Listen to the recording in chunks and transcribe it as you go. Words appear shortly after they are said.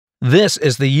This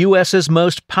is the U.S.'s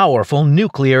most powerful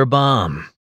nuclear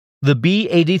bomb. The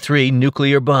B-83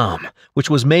 nuclear bomb, which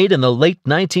was made in the late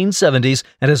 1970s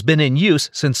and has been in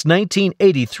use since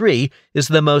 1983, is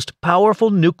the most powerful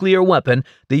nuclear weapon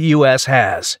the U.S.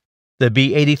 has. The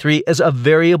B-83 is a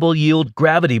variable-yield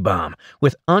gravity bomb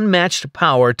with unmatched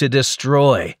power to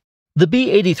destroy. The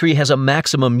B-83 has a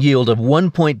maximum yield of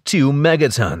 1.2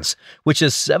 megatons, which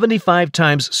is 75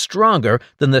 times stronger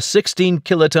than the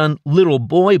 16-kiloton little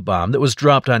boy bomb that was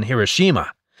dropped on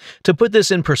Hiroshima. To put this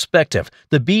in perspective,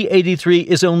 the B-83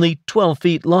 is only 12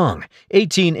 feet long,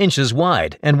 18 inches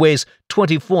wide, and weighs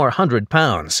 2,400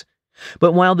 pounds.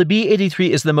 But while the B-83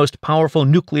 is the most powerful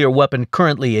nuclear weapon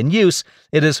currently in use,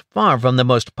 it is far from the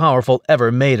most powerful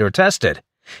ever made or tested.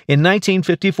 In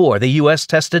 1954, the U.S.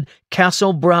 tested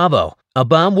Castle Bravo, a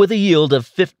bomb with a yield of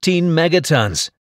 15 megatons.